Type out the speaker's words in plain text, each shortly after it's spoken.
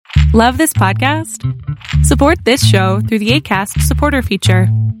Love this podcast? Support this show through the Acast supporter feature.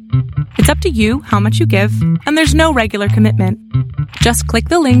 It's up to you how much you give, and there's no regular commitment. Just click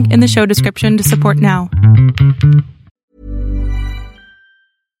the link in the show description to support now.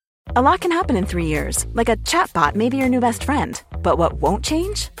 A lot can happen in 3 years, like a chatbot may be your new best friend. But what won't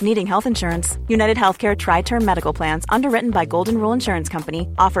change? Needing health insurance. United Healthcare Tri-Term Medical Plans, underwritten by Golden Rule Insurance Company,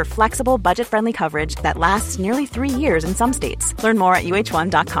 offer flexible, budget-friendly coverage that lasts nearly 3 years in some states. Learn more at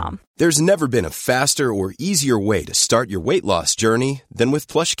uh1.com. There's never been a faster or easier way to start your weight loss journey than with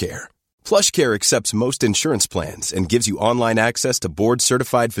PlushCare. PlushCare accepts most insurance plans and gives you online access to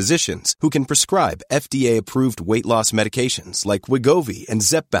board-certified physicians who can prescribe FDA-approved weight loss medications like Wegovy and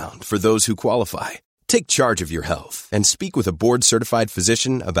Zepbound for those who qualify. Take charge of your health and speak with a board-certified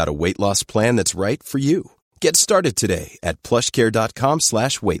physician about a weight loss plan that's right for you. Get started today at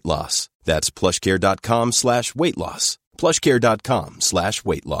plushcare.com/weight loss. That's plushcare.com/weight loss.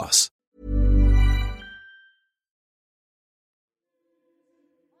 plushcare.com/weight loss.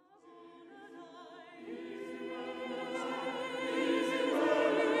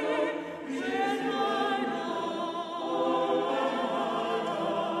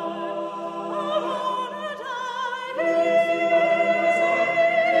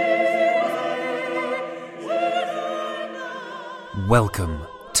 Welcome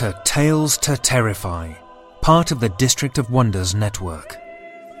to Tales to Terrify, part of the District of Wonders network.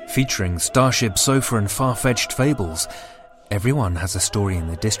 Featuring Starship Sofa and far-fetched fables, everyone has a story in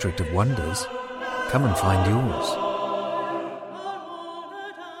the District of Wonders. Come and find yours.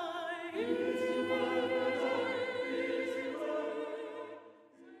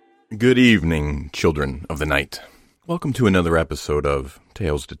 Good evening, children of the night. Welcome to another episode of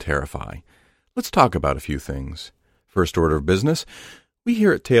Tales to Terrify. Let's talk about a few things. First order of business, we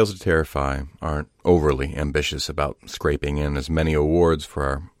here at Tales to Terrify aren't overly ambitious about scraping in as many awards for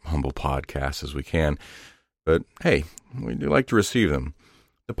our humble podcast as we can, but hey, we do like to receive them.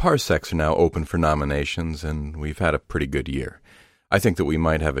 The Parsecs are now open for nominations, and we've had a pretty good year. I think that we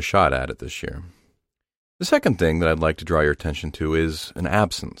might have a shot at it this year. The second thing that I'd like to draw your attention to is an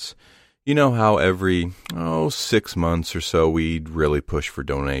absence. You know how every 6 months or so we'd really push for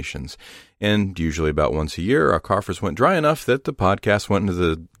donations. And usually about once a year, our coffers went dry enough that the podcast went into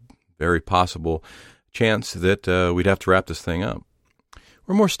the very possible chance that we'd have to wrap this thing up.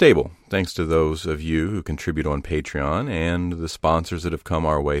 We're more stable, thanks to those of you who contribute on Patreon and the sponsors that have come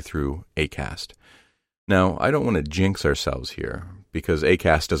our way through Acast. Now, I don't want to jinx ourselves here, because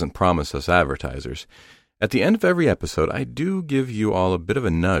Acast doesn't promise us advertisers. At the end of every episode, I do give you all a bit of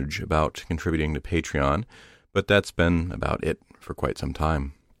a nudge about contributing to Patreon, but that's been about it for quite some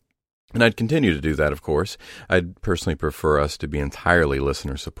time. And I'd continue to do that, of course. I'd personally prefer us to be entirely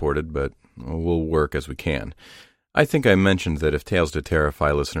listener-supported, but we'll work as we can. I think I mentioned that if Tales to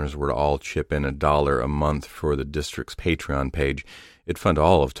Terrify listeners were to all chip in $1 a month for the district's Patreon page, it'd fund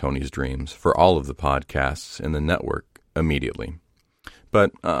all of Tony's dreams for all of the podcasts in the network immediately.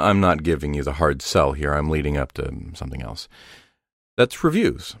 But I'm not giving you the hard sell here. I'm leading up to something else. That's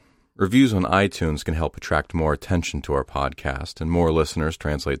reviews. Reviews on iTunes can help attract more attention to our podcast, and more listeners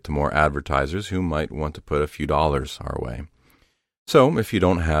translate to more advertisers who might want to put a few dollars our way. So, if you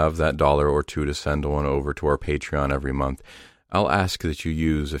don't have that $1 or $2 to send on over to our Patreon every month, I'll ask that you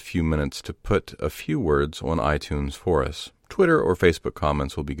use a few minutes to put a few words on iTunes for us. Twitter or Facebook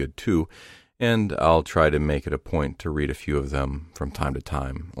comments will be good too, and I'll try to make it a point to read a few of them from time to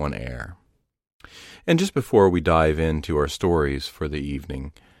time on air. And just before we dive into our stories for the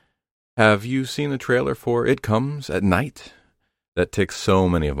evening, have you seen the trailer for It Comes at Night? That ticks so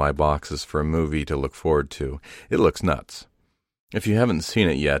many of my boxes for a movie to look forward to. It looks nuts. If you haven't seen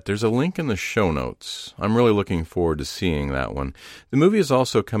it yet, there's a link in the show notes. I'm really looking forward to seeing that one. The movie is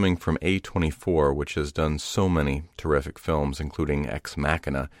also coming from A24, which has done so many terrific films, including Ex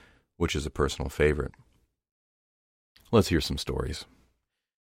Machina, which is a personal favorite. Let's hear some stories.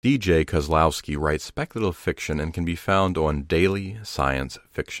 DJ Kozlowski writes speculative fiction and can be found on Daily Science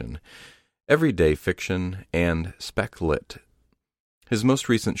Fiction, Everyday Fiction, and Spec-Lit. His most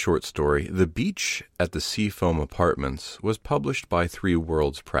recent short story, The Beach at the Seafoam Apartments, was published by Three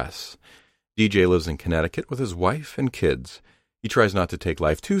Worlds Press. DJ lives in Connecticut with his wife and kids. He tries not to take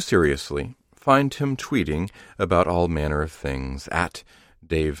life too seriously. Find him tweeting about all manner of things at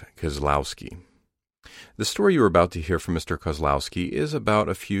Dave Kozlowski. The story you're about to hear from Mr. Kozlowski is about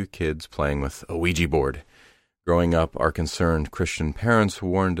a few kids playing with a Ouija board. Growing up, our concerned Christian parents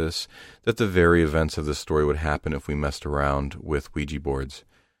warned us that the very events of this story would happen if we messed around with Ouija boards.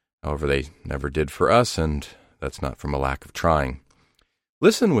 However, they never did for us, and that's not from a lack of trying.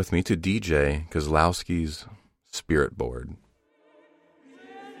 Listen with me to DJ Kozlowski's Spirit Board.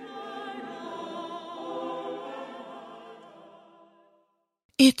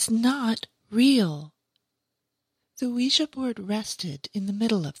 It's not real. The Ouija board rested in the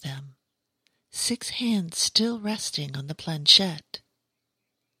middle of them, 6 hands still resting on the planchette.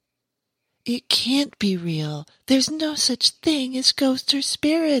 It can't be real. There's no such thing as ghosts or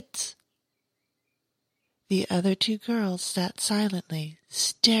spirits. The other 2 girls sat silently,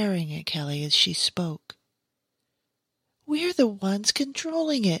 staring at Kelly as she spoke. We're the ones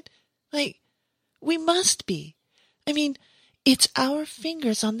controlling it. We must be. I mean, it's our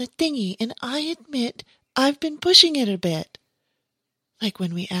fingers on the thingy, and I admit I've been pushing it a bit. Like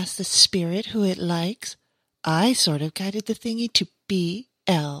when we ask the spirit who it likes, I sort of guided the thingy to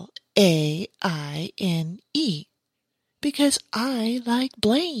BLAINE, because I like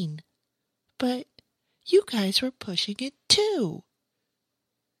Blaine. But you guys were pushing it too.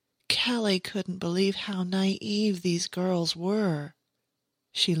 Kelly couldn't believe how naive these girls were.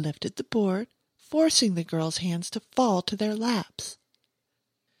 She lifted the board, forcing the girls' hands to fall to their laps.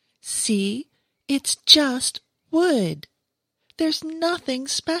 See, it's just wood. There's nothing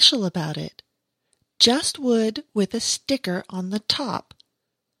special about it. Just wood with a sticker on the top.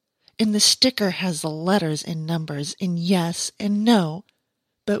 And the sticker has the letters and numbers in yes and no,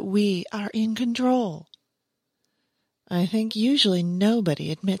 but we are in control. I think usually nobody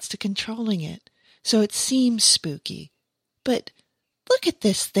admits to controlling it, so it seems spooky. But look at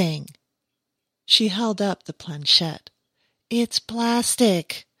this thing. She held up the planchette. It's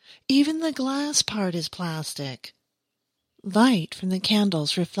plastic. Even the glass part is plastic. Light from the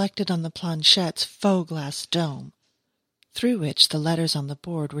candles reflected on the planchette's faux glass dome, through which the letters on the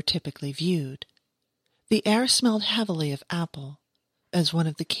board were typically viewed. The air smelled heavily of apple, as one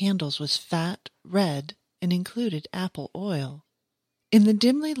of the candles was fat, red, and included apple oil. In the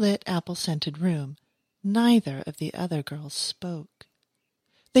dimly lit apple-scented room, neither of the other girls spoke.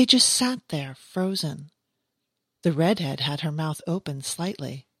 They just sat there, frozen. The redhead had her mouth open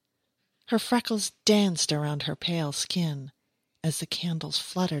slightly. Her freckles danced around her pale skin as the candles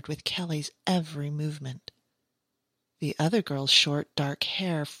fluttered with Kelly's every movement. The other girl's short, dark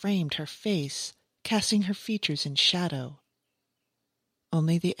hair framed her face, casting her features in shadow.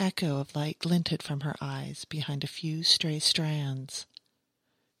 Only the echo of light glinted from her eyes behind a few stray strands.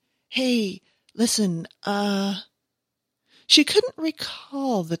 Hey, listen, She couldn't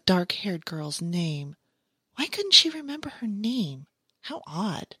recall the dark-haired girl's name. Why couldn't she remember her name? How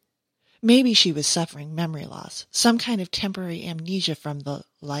odd. Maybe she was suffering memory loss, some kind of temporary amnesia from the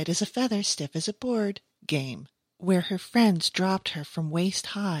light as a feather, stiff as a board game, where her friends dropped her from waist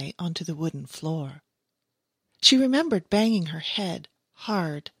high onto the wooden floor. She remembered banging her head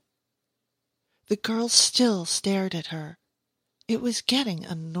hard. The girls still stared at her. It was getting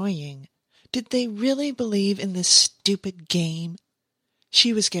annoying. Did they really believe in this stupid game?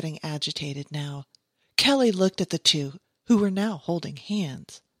 She was getting agitated now. Kelly looked at the 2, who were now holding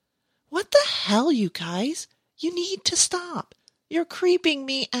hands. What the hell, you guys? You need to stop. You're creeping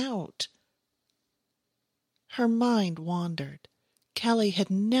me out. Her mind wandered. Kelly had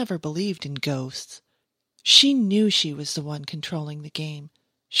never believed in ghosts. She knew she was the one controlling the game.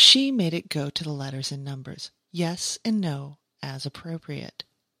 She made it go to the letters and numbers, yes and no, as appropriate.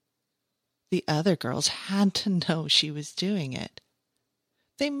 The other girls had to know she was doing it.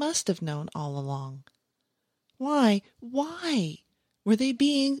 They must have known all along. Why were they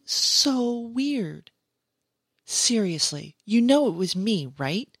being so weird? Seriously, you know it was me,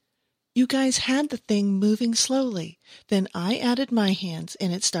 right? You guys had the thing moving slowly. Then I added my hands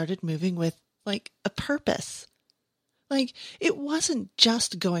and it started moving with, a purpose. It wasn't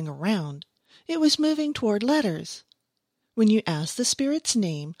just going around. It was moving toward letters. When you asked the spirit's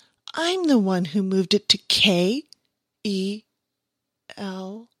name, I'm the one who moved it to K-E-L.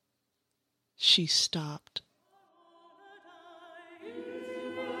 She stopped.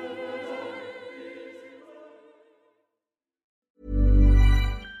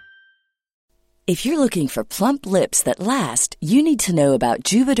 If you're looking for plump lips that last, you need to know about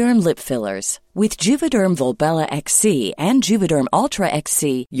Juvederm lip fillers. With Juvederm Volbella XC and Juvederm Ultra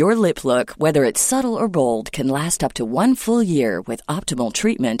XC, your lip look, whether it's subtle or bold, can last up to 1 full year with optimal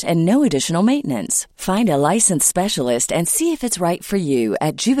treatment and no additional maintenance. Find a licensed specialist and see if it's right for you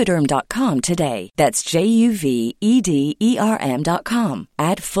at Juvederm.com today. That's JUVEDERM.com.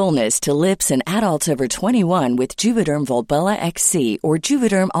 Add fullness to lips in adults over 21 with Juvederm Volbella XC or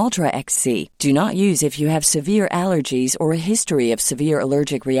Juvederm Ultra XC. Do not use if you have severe allergies or a history of severe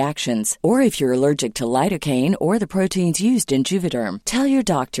allergic reactions, or if you're allergic to lidocaine or the proteins used in Juvederm. Tell your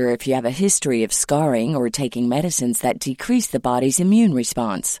doctor if you have a history of scarring or taking medicines that decrease the body's immune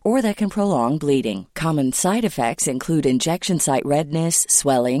response or that can prolong bleeding. Common side effects include injection site redness,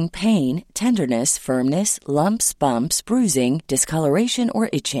 swelling, pain, tenderness, firmness, lumps, bumps, bruising, discoloration,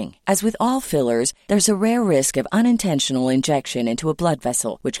 or itching. As with all fillers, there's a rare risk of unintentional injection into a blood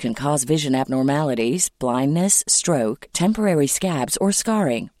vessel, which can cause vision abnormalities, blindness, stroke, temporary scabs, or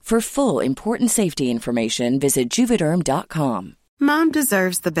scarring. For full, important safety information, visit Juvederm.com. Mom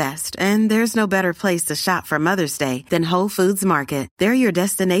deserves the best, and there's no better place to shop for Mother's Day than Whole Foods Market. They're your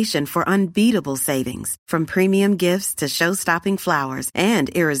destination for unbeatable savings, from premium gifts to show-stopping flowers and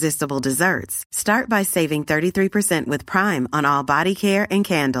irresistible desserts. Start by saving 33% with Prime on all body care and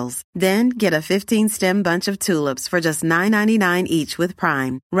candles. Then get a 15-stem bunch of tulips for just $9.99 each with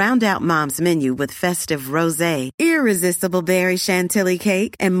Prime. Round out Mom's menu with festive rosé, irresistible berry chantilly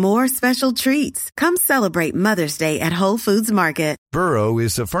cake, and more special treats. Come celebrate Mother's Day at Whole Foods Market. Burrow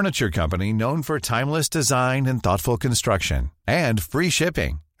is a furniture company known for timeless design and thoughtful construction, and free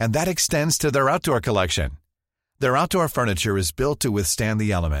shipping, and that extends to their outdoor collection. Their outdoor furniture is built to withstand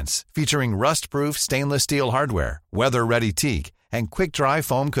the elements, featuring rust-proof stainless steel hardware, weather-ready teak, and quick-dry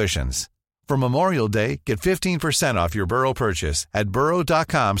foam cushions. For Memorial Day, get 15% off your Burrow purchase at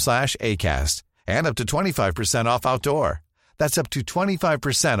burrow.com/ACAST, and up to 25% off outdoor. That's up to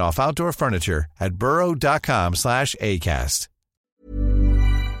 25% off outdoor furniture at burrow.com/ACAST.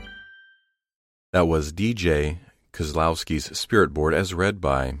 That was DJ Kozlowski's Spirit Board as read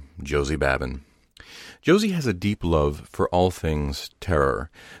by Josie Babin. Josie has a deep love for all things terror.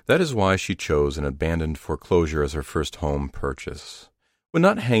 That is why she chose an abandoned foreclosure as her first home purchase. When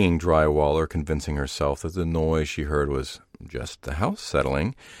not hanging drywall or convincing herself that the noise she heard was just the house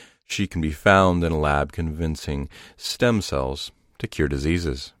settling, she can be found in a lab convincing stem cells to cure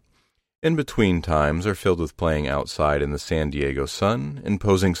diseases. In-between times are filled with playing outside in the San Diego sun,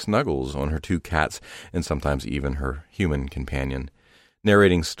 imposing snuggles on her two cats, and sometimes even her human companion.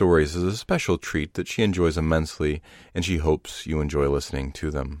 Narrating stories is a special treat that she enjoys immensely, and she hopes you enjoy listening to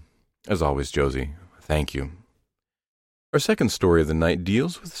them. As always, Josie, thank you. Our second story of the night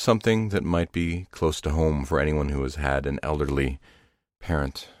deals with something that might be close to home for anyone who has had an elderly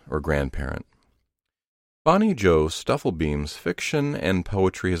parent or grandparent. Bonnie Jo Stufflebeam's fiction and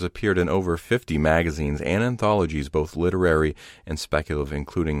poetry has appeared in over 50 magazines and anthologies, both literary and speculative,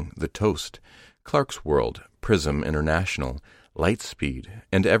 including The Toast, Clark's World, Prism International, Lightspeed,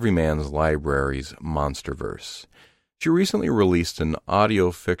 and Everyman's Library's Monsterverse. She recently released an audio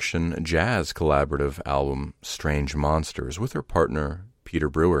fiction jazz collaborative album, Strange Monsters, with her partner, Peter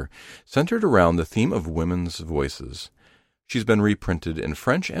Brewer, centered around the theme of women's voices. She's been reprinted in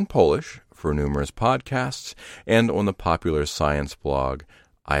French and Polish for numerous podcasts and on the popular science blog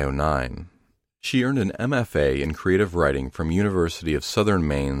IO9. She earned an MFA in creative writing from University of Southern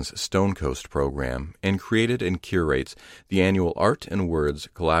Maine's Stone Coast program and created and curates the annual Art and Words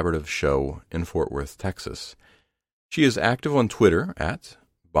collaborative show in Fort Worth, Texas. She is active on Twitter at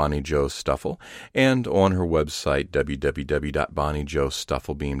Bonnie Jo Stuffle and on her website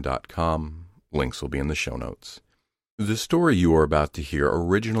www.bonniejostufflebeam.com. Links will be in the show notes. The story you are about to hear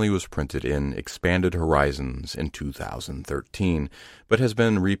originally was printed in Expanded Horizons in 2013, but has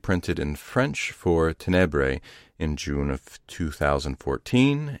been reprinted in French for Ténèbres in June of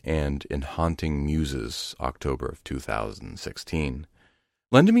 2014 and in Haunting Muses, October of 2016.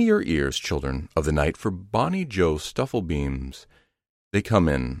 Lend me your ears, children of the night, for Bonnie Jo Stufflebeam's They Come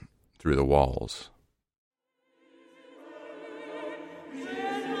In Through the Walls.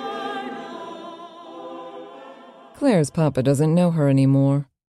 Claire's papa doesn't know her anymore.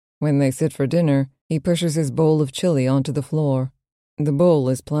 When they sit for dinner, he pushes his bowl of chili onto the floor. The bowl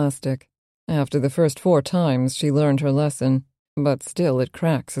is plastic. After the first 4 times, she learned her lesson, but still it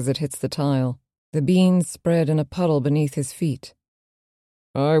cracks as it hits the tile. The beans spread in a puddle beneath his feet.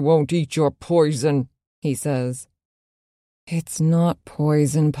 "I won't eat your poison," he says. "It's not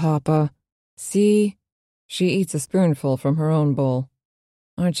poison, Papa. See?" She eats a spoonful from her own bowl.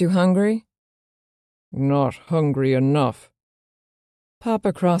 "Aren't you hungry?" "Not hungry enough."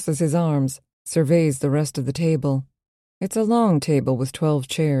 Papa crosses his arms, surveys the rest of the table. It's a long table with 12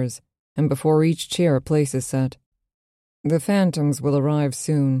 chairs, and before each chair a place is set. The phantoms will arrive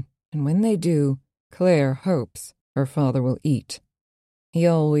soon, and when they do, Claire hopes her father will eat. He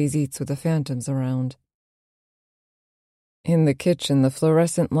always eats with the phantoms around. In the kitchen, the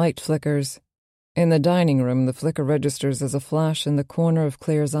fluorescent light flickers. In the dining room, the flicker registers as a flash in the corner of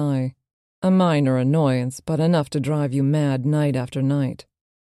Claire's eye. A minor annoyance, but enough to drive you mad night after night.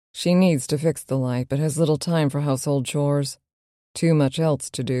 She needs to fix the light, but has little time for household chores. Too much else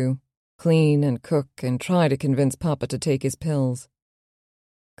to do. clean and cook and try to convince Papa to take his pills.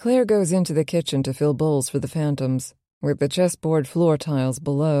 Claire goes into the kitchen to fill bowls for the phantoms. With the chessboard floor tiles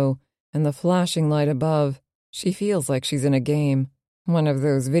below and the flashing light above, she feels like she's in a game. One of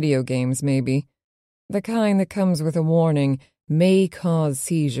those video games, maybe. The kind that comes with a warning, may cause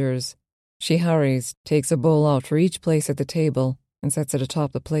seizures. She hurries, takes a bowl out for each place at the table, and sets it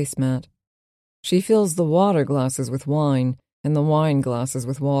atop the placemat. She fills the water glasses with wine and the wine glasses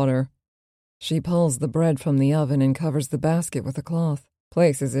with water. She pulls the bread from the oven and covers the basket with a cloth,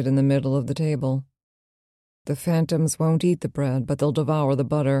 places it in the middle of the table. The phantoms won't eat the bread, but they'll devour the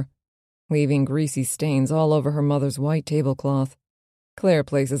butter, leaving greasy stains all over her mother's white tablecloth. Claire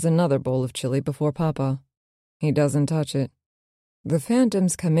places another bowl of chili before Papa. He doesn't touch it. The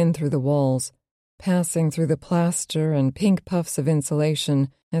phantoms come in through the walls, passing through the plaster and pink puffs of insulation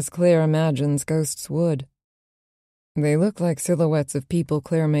as Claire imagines ghosts would. They look like silhouettes of people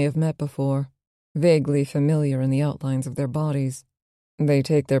Claire may have met before, vaguely familiar in the outlines of their bodies. They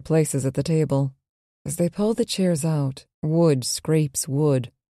take their places at the table. As they pull the chairs out, wood scrapes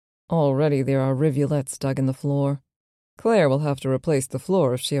wood. Already there are rivulets dug in the floor. Claire will have to replace the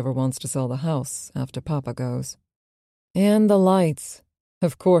floor if she ever wants to sell the house after Papa goes. And the lights.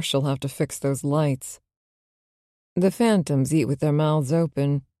 Of course she'll have to fix those lights. The phantoms eat with their mouths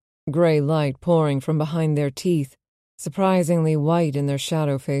open, gray light pouring from behind their teeth, surprisingly white in their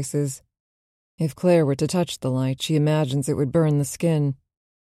shadow faces. If Claire were to touch the light, she imagines it would burn the skin.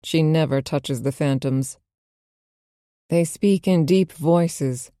 She never touches the phantoms. They speak in deep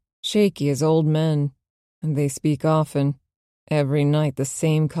voices, shaky as old men, and they speak often, every night the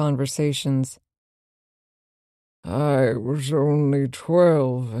same conversations. I was only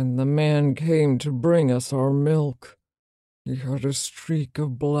 12, and the man came to bring us our milk. He had a streak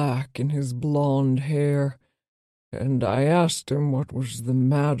of black in his blonde hair, and I asked him what was the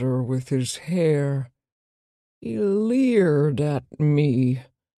matter with his hair. He leered at me.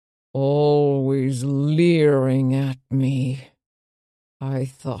 Always leering at me. I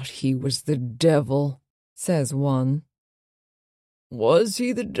thought he was the devil, says one. Was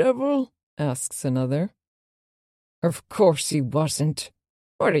he the devil? Asks another. Of course he wasn't.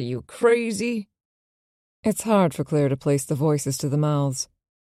 What are you, crazy? It's hard for Claire to place the voices to the mouths,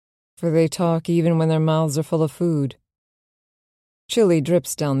 for they talk even when their mouths are full of food. Chili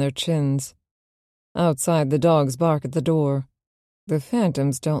drips down their chins. Outside, the dogs bark at the door. The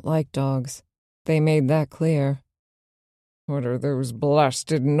phantoms don't like dogs. They made that clear. What are those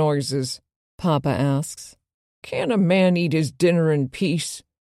blasted noises? Papa asks. Can't a man eat his dinner in peace?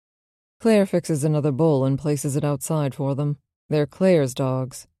 Claire fixes another bowl and places it outside for them. They're Claire's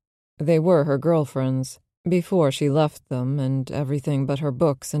dogs. They were her girlfriend's, before she left them, and everything but her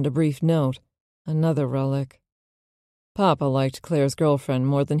books and a brief note, another relic. Papa liked Claire's girlfriend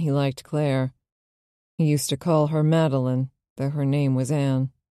more than he liked Claire. He used to call her Madeline, though her name was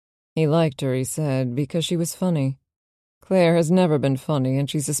Anne. He liked her, he said, because she was funny. Claire has never been funny, and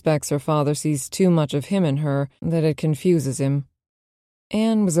she suspects her father sees too much of him in her that it confuses him.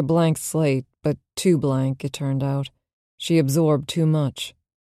 Anne was a blank slate, but too blank, it turned out. She absorbed too much.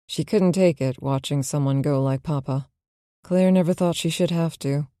 She couldn't take it, watching someone go like Papa. Claire never thought she should have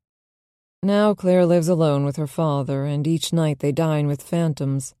to. Now Claire lives alone with her father, and each night they dine with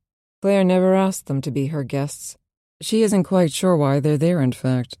phantoms. Claire never asked them to be her guests. She isn't quite sure why they're there, in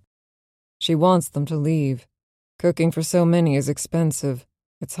fact. She wants them to leave. Cooking for so many is expensive.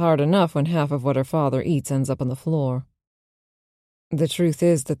 It's hard enough when half of what her father eats ends up on the floor. The truth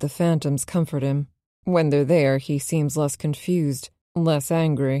is that the phantoms comfort him. When they're there, he seems less confused, less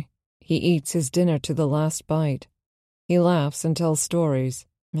angry. He eats his dinner to the last bite. He laughs and tells stories,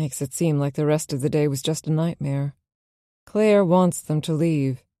 makes it seem like the rest of the day was just a nightmare. Claire wants them to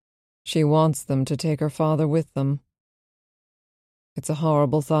leave. She wants them to take her father with them. It's a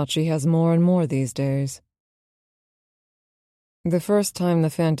horrible thought she has more and more these days. The first time the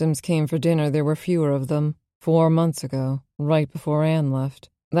phantoms came for dinner, there were fewer of them. 4 months ago, right before Anne left.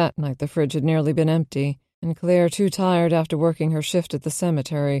 That night the fridge had nearly been empty, and Claire, too tired after working her shift at the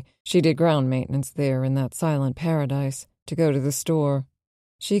cemetery, she did ground maintenance there in that silent paradise, to go to the store.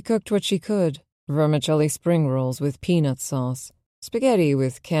 She cooked what she could, vermicelli spring rolls with peanut sauce, spaghetti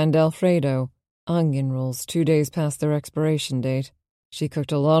with canned Alfredo, onion rolls 2 days past their expiration date. She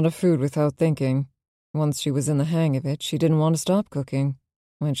cooked a lot of food without thinking. Once she was in the hang of it, she didn't want to stop cooking.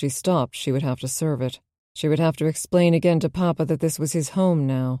 When she stopped, she would have to serve it. She would have to explain again to Papa that this was his home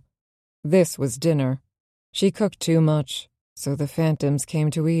now. This was dinner. She cooked too much, so the phantoms came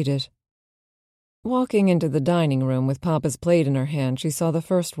to eat it. Walking into the dining room with Papa's plate in her hand, she saw the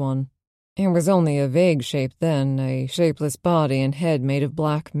first one. It was only a vague shape then, a shapeless body and head made of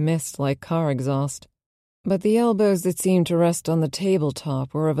black mist like car exhaust. But the elbows that seemed to rest on the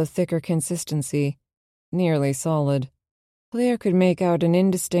tabletop were of a thicker consistency, nearly solid. Claire could make out an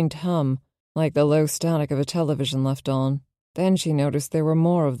indistinct hum, like the low static of a television left on. Then she noticed there were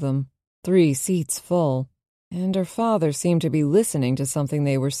more of them, 3 seats full, and her father seemed to be listening to something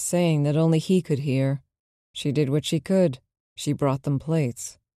they were saying that only he could hear. She did what she could. She brought them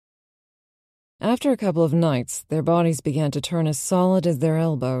plates. After a couple of nights, their bodies began to turn as solid as their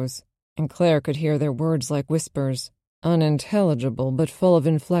elbows, and Claire could hear their words like whispers, unintelligible but full of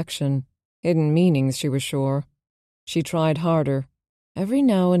inflection, hidden meanings, she was sure. She tried harder. Every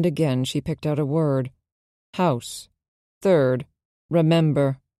now and again she picked out a word. House. Third.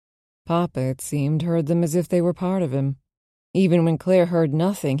 Remember. Papa, it seemed, heard them as if they were part of him. Even when Claire heard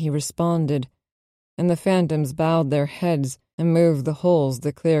nothing, he responded, and the phantoms bowed their heads and moved the holes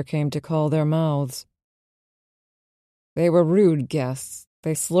that Claire came to call their mouths. They were rude guests.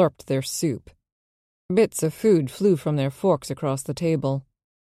 They slurped their soup. Bits of food flew from their forks across the table.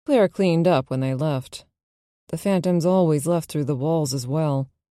 Claire cleaned up when they left. The phantoms always left through the walls as well,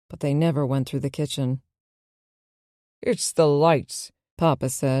 but they never went through the kitchen. "It's the lights," Papa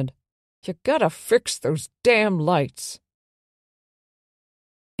said. "You gotta fix those damn lights."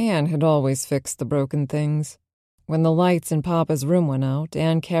 Anne had always fixed the broken things. When the lights in Papa's room went out,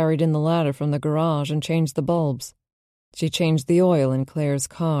 Anne carried in the ladder from the garage and changed the bulbs. She changed the oil in Claire's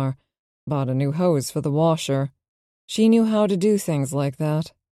car, bought a new hose for the washer. She knew how to do things like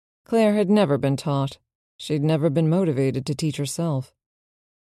that. Claire had never been taught. She'd never been motivated to teach herself.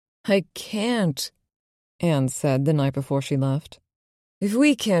 "I can't," Anne said the night before she left. "If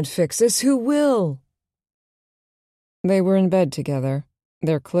we can't fix this, who will?" They were in bed together,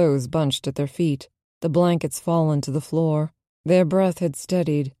 their clothes bunched at their feet, the blankets fallen to the floor. Their breath had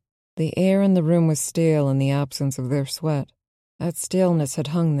steadied. The air in the room was stale in the absence of their sweat. That staleness had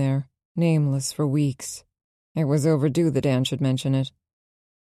hung there, nameless, for weeks. It was overdue that Anne should mention it.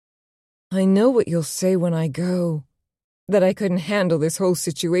 "I know what you'll say when I go, that I couldn't handle this whole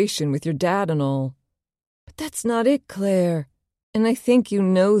situation with your dad and all. But that's not it, Claire, and I think you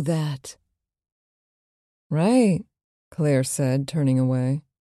know that." "Right," Claire said, turning away.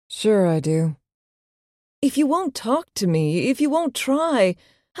 "Sure I do." "If you won't talk to me, if you won't try,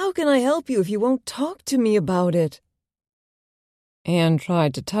 how can I help you if you won't talk to me about it?" Anne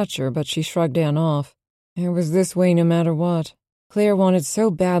tried to touch her, but she shrugged Anne off. It was this way no matter what. Claire wanted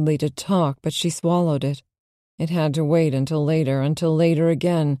so badly to talk, but she swallowed it. It had to wait until later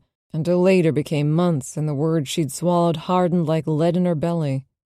again, until later became months, and the words she'd swallowed hardened like lead in her belly.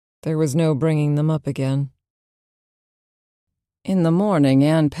 There was no bringing them up again. In the morning,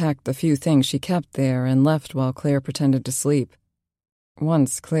 Anne packed the few things she kept there and left while Claire pretended to sleep.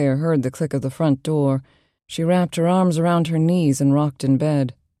 Once Claire heard the click of the front door, she wrapped her arms around her knees and rocked in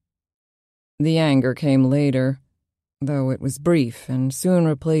bed. The anger came later, though it was brief and soon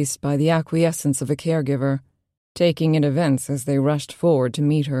replaced by the acquiescence of a caregiver, taking in events as they rushed forward to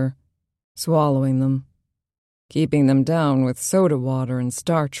meet her, swallowing them, keeping them down with soda water and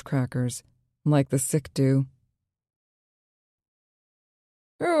starch crackers, like the sick do.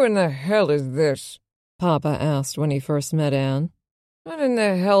 "Who in the hell is this?" Papa asked when he first met Anne. "What in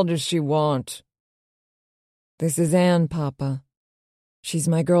the hell does she want?" "This is Anne, Papa. She's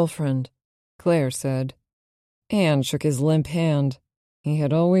my girlfriend," Claire said. Anne shook his limp hand. He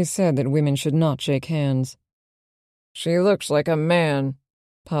had always said that women should not shake hands. "She looks like a man,"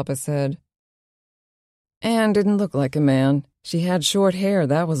 Papa said. Anne didn't look like a man. She had short hair,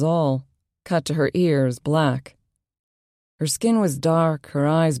 that was all, cut to her ears, black. Her skin was dark, her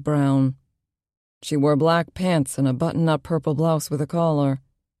eyes brown. She wore black pants and a button-up purple blouse with a collar,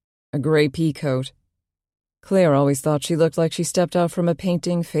 a gray pea coat. Claire always thought she looked like she stepped out from a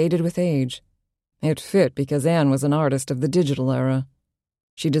painting faded with age. It fit because Anne was an artist of the digital era.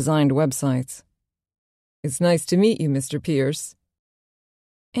 She designed websites. "It's nice to meet you, Mr. Pierce."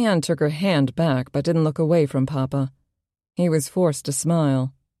 Anne took her hand back but didn't look away from Papa. He was forced to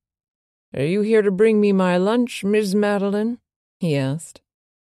smile. "Are you here to bring me my lunch, Miss Madeline?" he asked.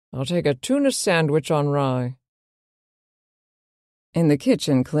 "I'll take a tuna sandwich on rye." In the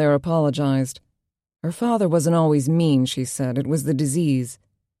kitchen, Claire apologized. Her father wasn't always mean, she said. It was the disease.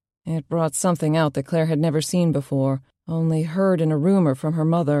 It brought something out that Claire had never seen before, only heard in a rumor from her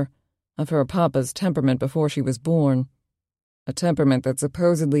mother, of her papa's temperament before she was born. A temperament that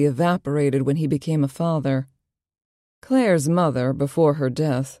supposedly evaporated when he became a father. Claire's mother, before her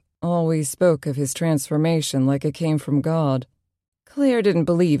death, always spoke of his transformation like it came from God. Claire didn't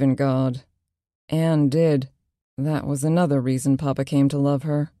believe in God. Anne did. That was another reason Papa came to love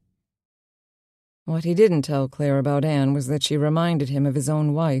her. What he didn't tell Claire about Anne was that she reminded him of his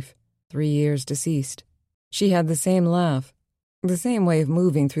own wife, 3 years deceased. She had the same laugh, the same way of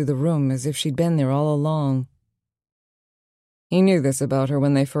moving through the room as if she'd been there all along. He knew this about her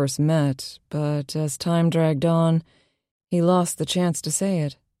when they first met, but as time dragged on, he lost the chance to say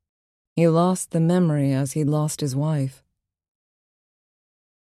it. He lost the memory as he'd lost his wife.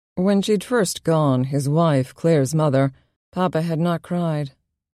 When she'd first gone, his wife, Claire's mother, Papa had not cried.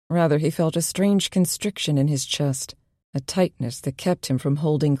 Rather, he felt a strange constriction in his chest, a tightness that kept him from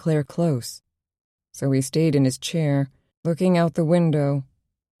holding Claire close. So he stayed in his chair, looking out the window,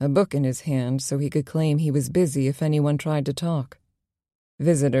 a book in his hand so he could claim he was busy if anyone tried to talk.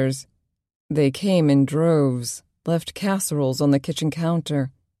 Visitors. They came in droves, left casseroles on the kitchen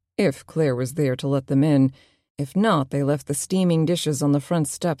counter, if Claire was there to let them in. If not, they left the steaming dishes on the front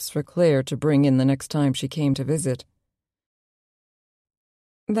steps for Claire to bring in the next time she came to visit.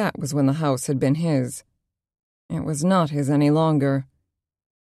 That was when the house had been his. It was not his any longer.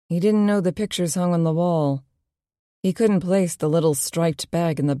 He didn't know the pictures hung on the wall. He couldn't place the little striped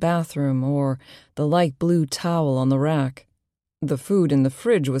bag in the bathroom or the light blue towel on the rack. The food in the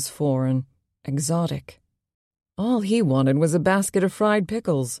fridge was foreign, exotic. All he wanted was a basket of fried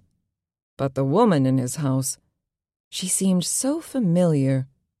pickles. But the woman in his house, she seemed so familiar,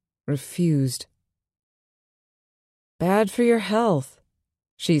 refused. "Bad for your health,"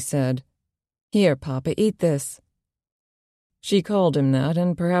 she said. "Here, Papa, eat this." She called him that,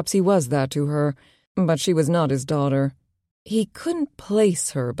 and perhaps he was that to her, but she was not his daughter. He couldn't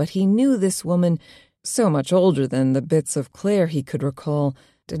place her, but he knew this woman, so much older than the bits of Claire he could recall,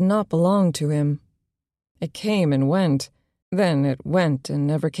 did not belong to him. It came and went, then it went and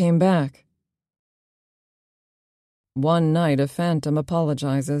never came back. One night a phantom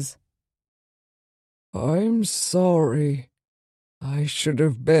apologizes. "I'm sorry. I should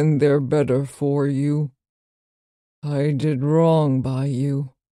have been there better for you. I did wrong by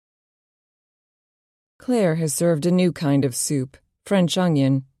you." Claire has served a new kind of soup, French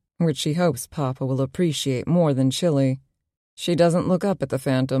onion, which she hopes Papa will appreciate more than chili. She doesn't look up at the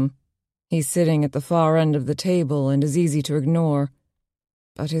phantom. He's sitting at the far end of the table and is easy to ignore.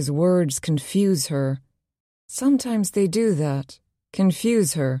 But his words confuse her. Sometimes they do that,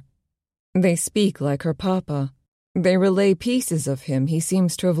 confuse her. They speak like her Papa. They relay pieces of him he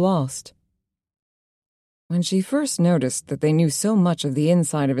seems to have lost. When she first noticed that they knew so much of the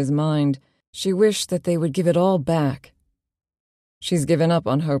inside of his mind, she wished that they would give it all back. She's given up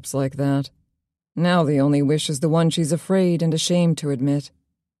on hopes like that. Now the only wish is the one she's afraid and ashamed to admit.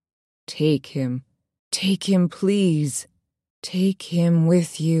 Take him, please. Take him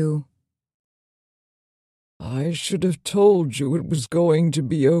with you. "I should have told you it was going to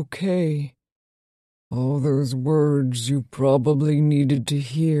be okay. All those words you probably needed to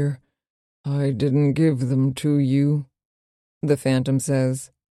hear, I didn't give them to you," the phantom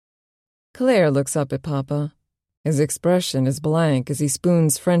says. Claire looks up at Papa. His expression is blank as he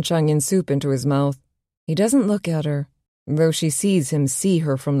spoons French onion soup into his mouth. He doesn't look at her, though she sees him see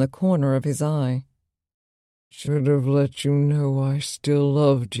her from the corner of his eye. "Should have let you know I still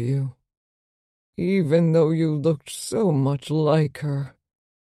loved you. Even though you looked so much like her,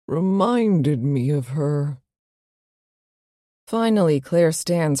 reminded me of her." Finally, Claire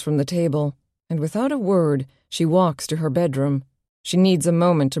stands from the table, and without a word, she walks to her bedroom. She needs a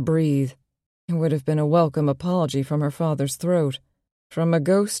moment to breathe. It would have been a welcome apology from her father's throat. From a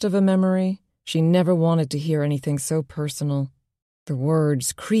ghost of a memory, she never wanted to hear anything so personal. The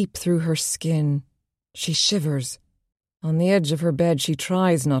words creep through her skin. She shivers. On the edge of her bed, she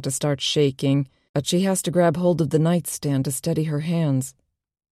tries not to start shaking, but she has to grab hold of the nightstand to steady her hands.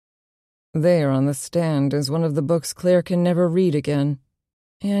 There on the stand is one of the books Claire can never read again.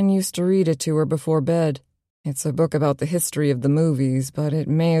 Anne used to read it to her before bed. It's a book about the history of the movies, but it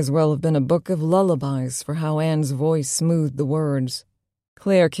may as well have been a book of lullabies for how Anne's voice smoothed the words.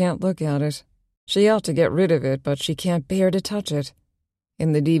 Claire can't look at it. She ought to get rid of it, but she can't bear to touch it.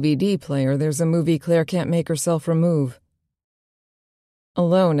 In the DVD player, there's a movie Claire can't make herself remove.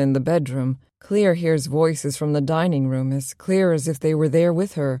 Alone in the bedroom, Claire hears voices from the dining room as clear as if they were there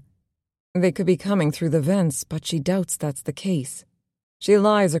with her. They could be coming through the vents, but she doubts that's the case. She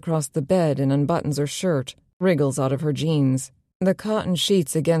lies across the bed and unbuttons her shirt, wriggles out of her jeans. The cotton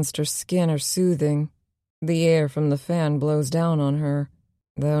sheets against her skin are soothing. The air from the fan blows down on her,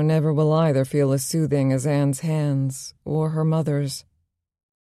 though never will either feel as soothing as Anne's hands or her mother's.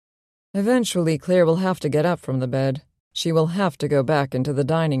 Eventually, Claire will have to get up from the bed. She will have to go back into the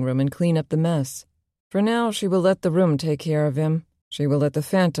dining room and clean up the mess. For now, she will let the room take care of him. She will let the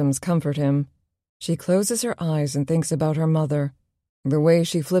phantoms comfort him. She closes her eyes and thinks about her mother. The way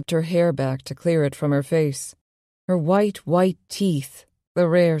she flipped her hair back to clear it from her face. Her white teeth. The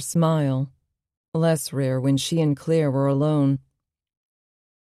rare smile. Less rare when she and Claire were alone.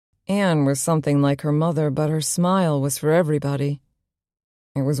 Anne was something like her mother, but her smile was for everybody.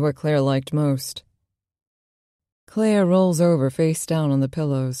 It was what Claire liked most. Claire rolls over face down on the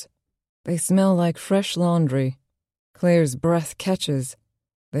pillows. They smell like fresh laundry. Claire's breath catches.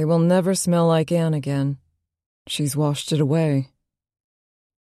 They will never smell like Anne again. She's washed it away.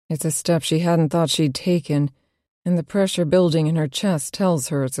 It's a step she hadn't thought she'd taken, and the pressure building in her chest tells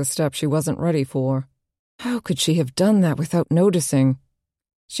her it's a step she wasn't ready for. How could she have done that without noticing?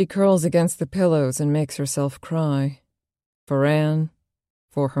 She curls against the pillows and makes herself cry. For Anne,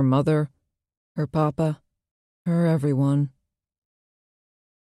 for her mother, her papa, her everyone.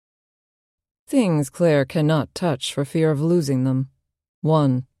 Things Claire cannot touch for fear of losing them.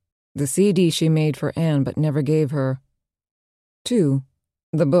 1. The CD she made for Anne but never gave her. 2.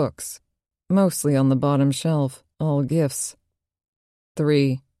 The books, mostly on the bottom shelf, all gifts.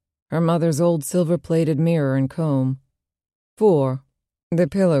 3. Her mother's old silver-plated mirror and comb. 4. The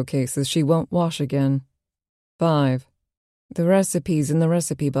pillowcases she won't wash again. 5. The recipes in the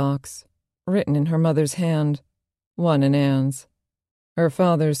recipe box, written in her mother's hand, one in Anne's. Her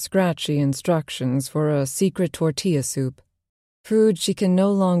father's scratchy instructions for a secret tortilla soup. Food she can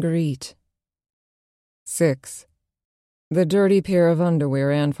no longer eat. 6. The dirty pair of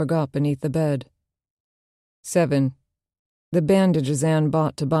underwear Anne forgot beneath the bed. 7. The bandages Anne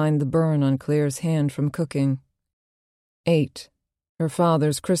bought to bind the burn on Claire's hand from cooking. 8. Her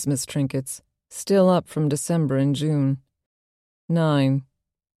father's Christmas trinkets, still up from December and June. 9.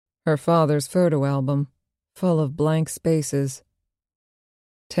 Her father's photo album, full of blank spaces.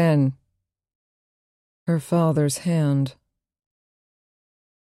 10. Her father's hand.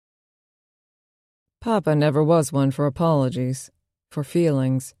 Papa never was one for apologies, for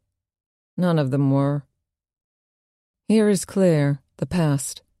feelings. None of them were. Here is Claire, the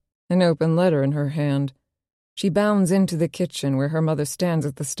past, an open letter in her hand. She bounds into the kitchen where her mother stands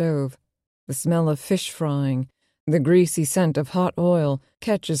at the stove. The smell of fish frying, the greasy scent of hot oil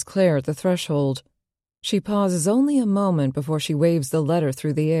catches Claire at the threshold. She pauses only a moment before she waves the letter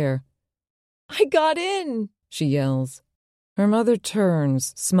through the air. "I got in!" she yells. Her mother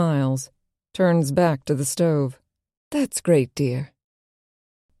turns, smiles, turns back to the stove. "That's great, dear."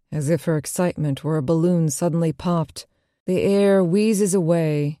 As if her excitement were a balloon suddenly popped, the air wheezes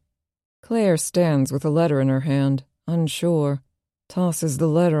away. Claire stands with a letter in her hand, unsure, tosses the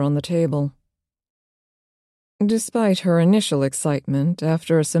letter on the table. Despite her initial excitement,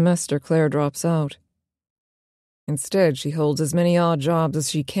 after a semester Claire drops out. Instead, she holds as many odd jobs as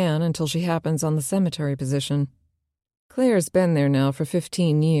she can until she happens on the cemetery position. Claire's been there now for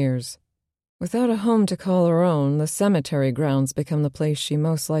 15 years. Without a home to call her own, the cemetery grounds become the place she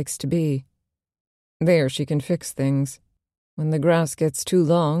most likes to be. There she can fix things. When the grass gets too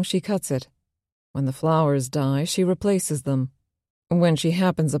long, she cuts it. When the flowers die, she replaces them. When she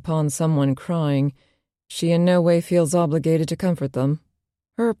happens upon someone crying, she in no way feels obligated to comfort them.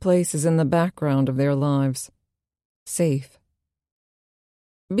 Her place is in the background of their lives. Safe.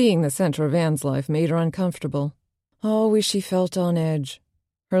 Being the center of Anne's life made her uncomfortable. Always she felt on edge.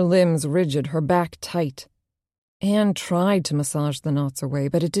 Her limbs rigid, her back tight. Anne tried to massage the knots away,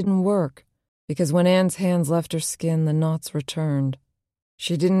 but it didn't work, because when Anne's hands left her skin, the knots returned.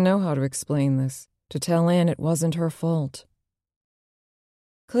 She didn't know how to explain this, to tell Anne it wasn't her fault.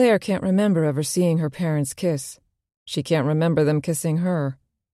 Claire can't remember ever seeing her parents kiss. She can't remember them kissing her.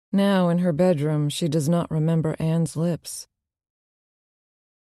 Now, in her bedroom, she does not remember Anne's lips.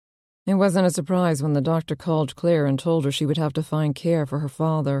 It wasn't a surprise when the doctor called Claire and told her she would have to find care for her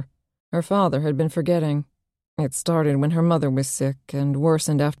father. Her father had been forgetting. It started when her mother was sick and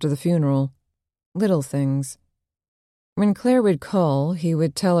worsened after the funeral. Little things. When Claire would call, he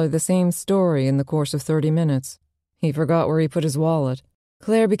would tell her the same story in the course of 30 minutes. He forgot where he put his wallet.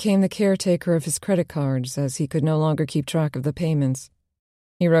 Claire became the caretaker of his credit cards as he could no longer keep track of the payments.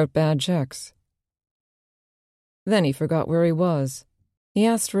 He wrote bad checks. Then he forgot where he was. He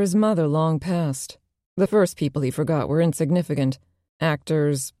asked for his mother long past. The first people he forgot were insignificant.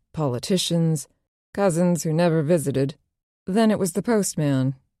 Actors, politicians, cousins who never visited. Then it was the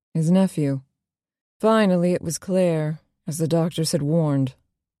postman, his nephew. Finally it was Claire, as the doctors had warned.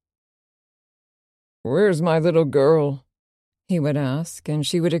 "Where's my little girl?" he would ask, and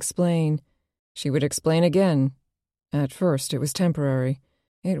she would explain. She would explain again. At first it was temporary.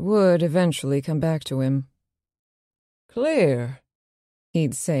 It would eventually come back to him. "Claire,"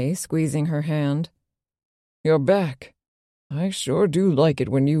 he'd say, squeezing her hand. "You're back. I sure do like it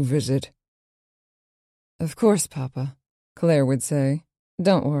when you visit." "Of course, Papa," Claire would say.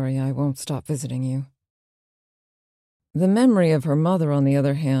 "Don't worry, I won't stop visiting you." The memory of her mother, on the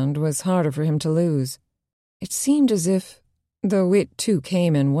other hand, was harder for him to lose. It seemed as if, though it too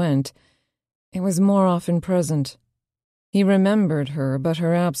came and went, it was more often present. He remembered her, but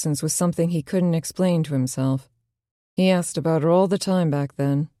her absence was something he couldn't explain to himself. He asked about her all the time back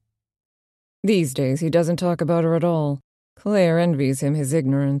then. These days he doesn't talk about her at all. Claire envies him his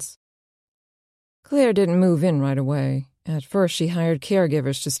ignorance. Claire didn't move in right away. At first she hired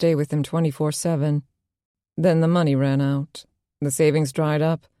caregivers to stay with him 24/7. Then the money ran out. The savings dried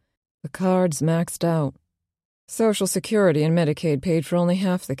up. The cards maxed out. Social Security and Medicaid paid for only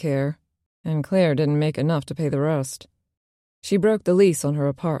half the care, and Claire didn't make enough to pay the rest. She broke the lease on her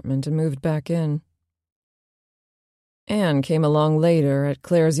apartment and moved back in. Anne came along later at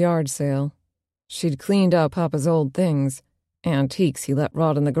Claire's yard sale. She'd cleaned out Papa's old things, antiques he let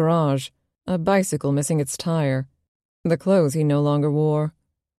rot in the garage, a bicycle missing its tire, the clothes he no longer wore.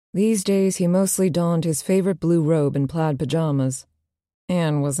 These days he mostly donned his favorite blue robe and plaid pajamas.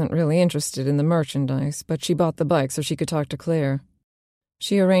 Anne wasn't really interested in the merchandise, but she bought the bike so she could talk to Claire.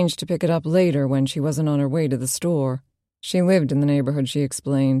 She arranged to pick it up later when she wasn't on her way to the store. She lived in the neighborhood, she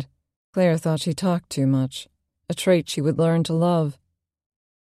explained. Claire thought she talked too much, a trait she would learn to love.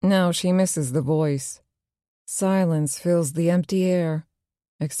 Now she misses the voice. Silence fills the empty air,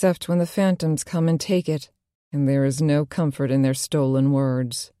 except when the phantoms come and take it, and there is no comfort in their stolen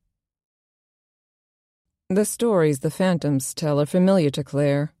words. The stories the phantoms tell are familiar to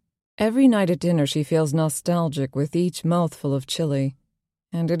Claire. Every night at dinner she feels nostalgic with each mouthful of chili.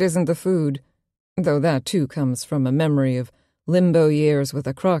 And it isn't the food, though that too comes from a memory of limbo years with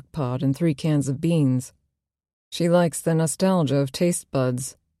a crock pot and 3 cans of beans. She likes the nostalgia of taste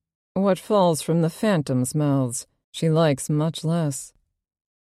buds. What falls from the phantoms' mouths she likes much less.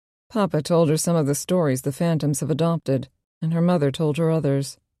 Papa told her some of the stories the phantoms have adopted, and her mother told her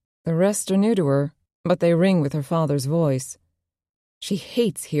others. The rest are new to her, but they ring with her father's voice. She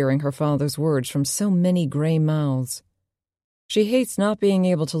hates hearing her father's words from so many gray mouths. She hates not being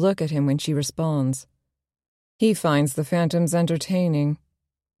able to look at him when she responds. He finds the phantoms entertaining.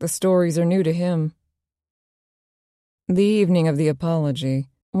 The stories are new to him. The evening of the apology,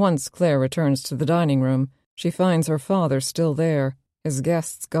 once Claire returns to the dining room, she finds her father still there, his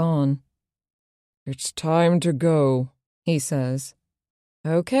guests gone. "It's time to go," he says.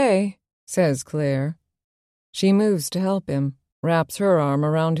 "Okay," says Claire. She moves to help him, wraps her arm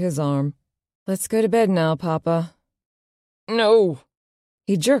around his arm. "Let's go to bed now, Papa." "No."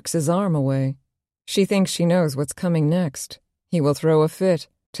 He jerks his arm away. She thinks she knows what's coming next. He will throw a fit,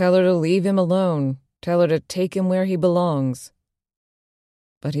 tell her to leave him alone, tell her to take him where he belongs.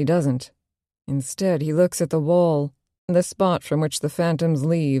 But he doesn't. Instead, he looks at the wall, the spot from which the phantoms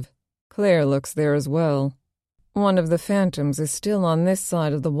leave. Claire looks there as well. One of the phantoms is still on this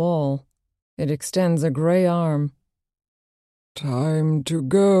side of the wall. It extends a gray arm. "Time to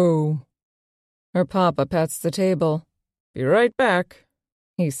go." Her papa pats the table. "Be right back,"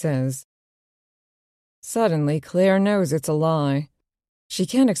 he says. Suddenly, Claire knows it's a lie. She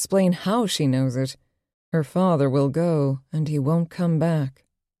can't explain how she knows it. Her father will go, and he won't come back.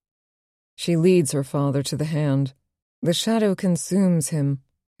 She leads her father to the hand. The shadow consumes him,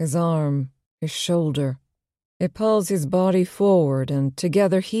 his arm, his shoulder. It pulls his body forward, and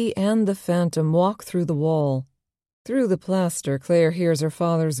together he and the phantom walk through the wall. Through the plaster, Claire hears her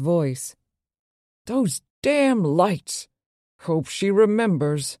father's voice. "Those damn lights! Hope she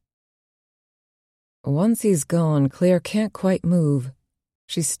remembers." Once he's gone, Claire can't quite move.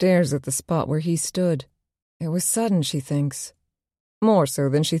 She stares at the spot where he stood. It was sudden, she thinks. More so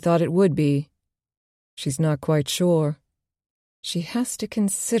than she thought it would be. She's not quite sure. She has to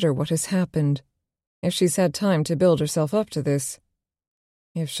consider what has happened. If she's had time to build herself up to this.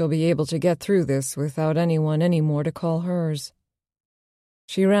 If she'll be able to get through this without anyone anymore to call hers.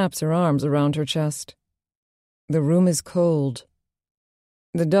 She wraps her arms around her chest. The room is cold.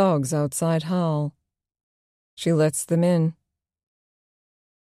 The dogs outside howl. She lets them in.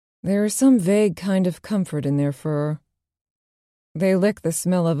 There is some vague kind of comfort in their fur. They lick the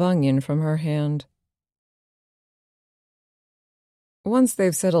smell of onion from her hand. Once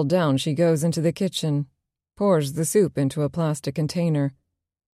they've settled down, she goes into the kitchen, pours the soup into a plastic container,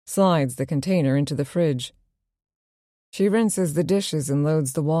 slides the container into the fridge. She rinses the dishes and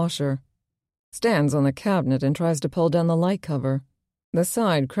loads the washer, stands on the cabinet and tries to pull down the light cover. The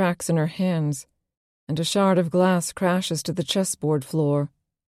side cracks in her hands, and a shard of glass crashes to the chessboard floor.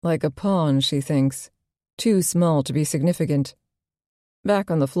 Like a pawn, she thinks, too small to be significant.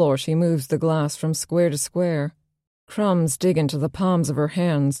 Back on the floor, she moves the glass from square to square. Crumbs dig into the palms of her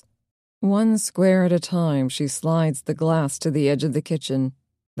hands. One square at a time, she slides the glass to the edge of the kitchen,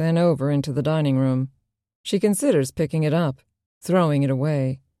 then over into the dining room. She considers picking it up, throwing it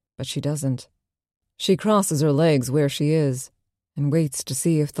away, but she doesn't. She crosses her legs where she is and waits to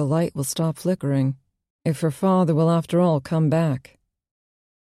see if the light will stop flickering, if her father will after all come back.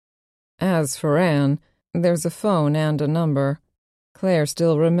 As for Anne, there's a phone and a number. Claire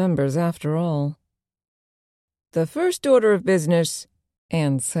still remembers after all. "The first order of business,"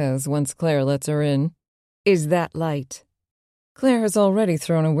 Anne says once Claire lets her in, "is that light." Claire has already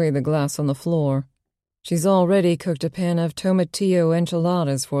thrown away the glass on the floor. She's already cooked a pan of tomatillo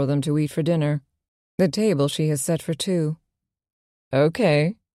enchiladas for them to eat for dinner. The table she has set for 2.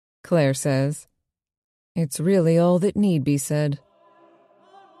 "Okay," Claire says. It's really all that need be said.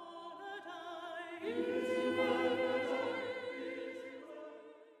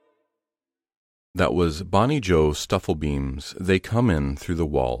 That was Bonnie Jo Stufflebeam's They Come In Through the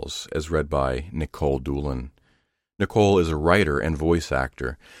Walls, as read by Nicole Doolin. Nicole is a writer and voice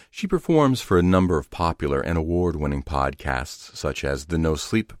actor. She performs for a number of popular and award-winning podcasts, such as the No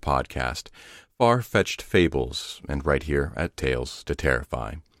Sleep podcast, Far-Fetched Fables, and right here at Tales to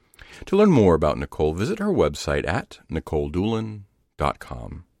Terrify. To learn more about Nicole, visit her website at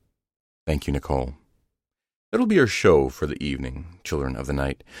NicoleDoolin.com. Thank you, Nicole. That'll be our show for the evening, Children of the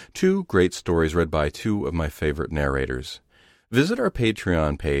Night. 2 great stories read by 2 of my favorite narrators. Visit our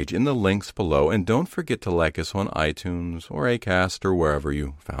Patreon page in the links below, and don't forget to like us on iTunes or Acast or wherever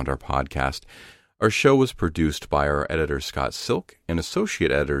you found our podcast. Our show was produced by our editor Scott Silk and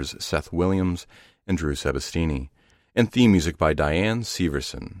associate editors Seth Williams and Drew Sebastini, and theme music by Diane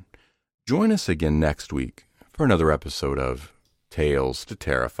Severson. Join us again next week for another episode of Tales to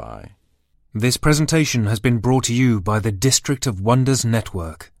Terrify. This presentation has been brought to you by the District of Wonders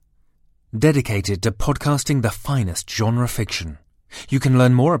Network, dedicated to podcasting the finest genre fiction. You can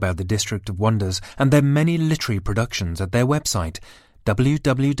learn more about the District of Wonders and their many literary productions at their website,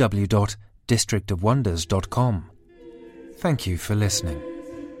 www.districtofwonders.com. Thank you for listening.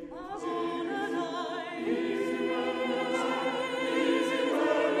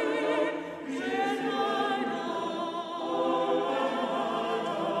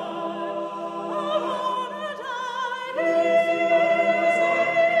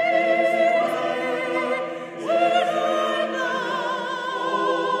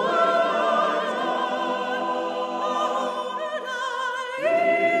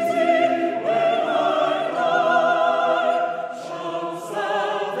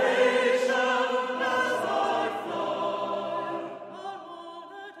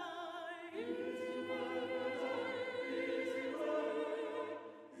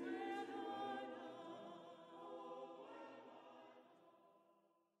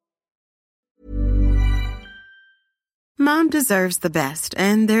 Mom deserves the best,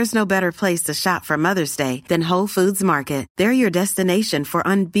 and there's no better place to shop for Mother's Day than Whole Foods Market. They're your destination for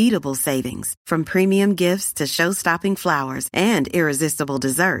unbeatable savings, from premium gifts to show-stopping flowers and irresistible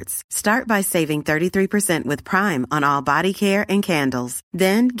desserts. Start by saving 33% with Prime on all body care and candles.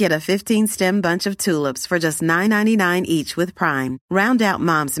 Then get a 15-stem bunch of tulips for just $9.99 each with Prime. Round out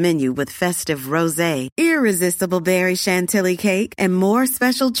Mom's menu with festive rosé, irresistible berry chantilly cake, and more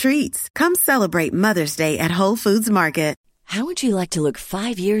special treats. Come celebrate Mother's Day at Whole Foods Market. How would you like to look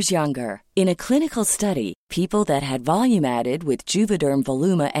 5 years younger? In a clinical study, people that had volume added with Juvederm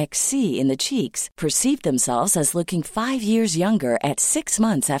Voluma XC in the cheeks perceived themselves as looking 5 years younger at 6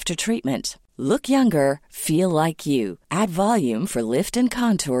 months after treatment. Look younger, feel like you. Add volume for lift and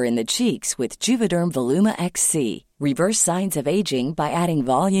contour in the cheeks with Juvederm Voluma XC. Reverse signs of aging by adding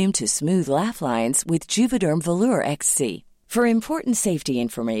volume to smooth laugh lines with Juvederm Volure XC. For important safety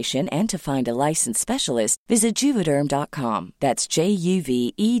information and to find a licensed specialist, visit Juvederm.com. That's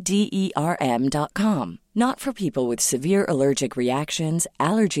JUVEDERM.com. Not for people with severe allergic reactions,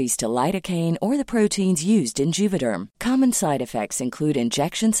 allergies to lidocaine, or the proteins used in Juvederm. Common side effects include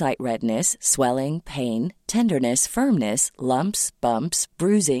injection site redness, swelling, pain, tenderness, firmness, lumps, bumps,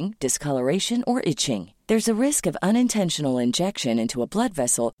 bruising, discoloration, or itching. There's a risk of unintentional injection into a blood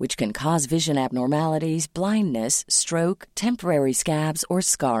vessel, which can cause vision abnormalities, blindness, stroke, temporary scabs, or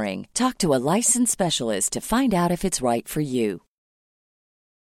scarring. Talk to a licensed specialist to find out if it's right for you.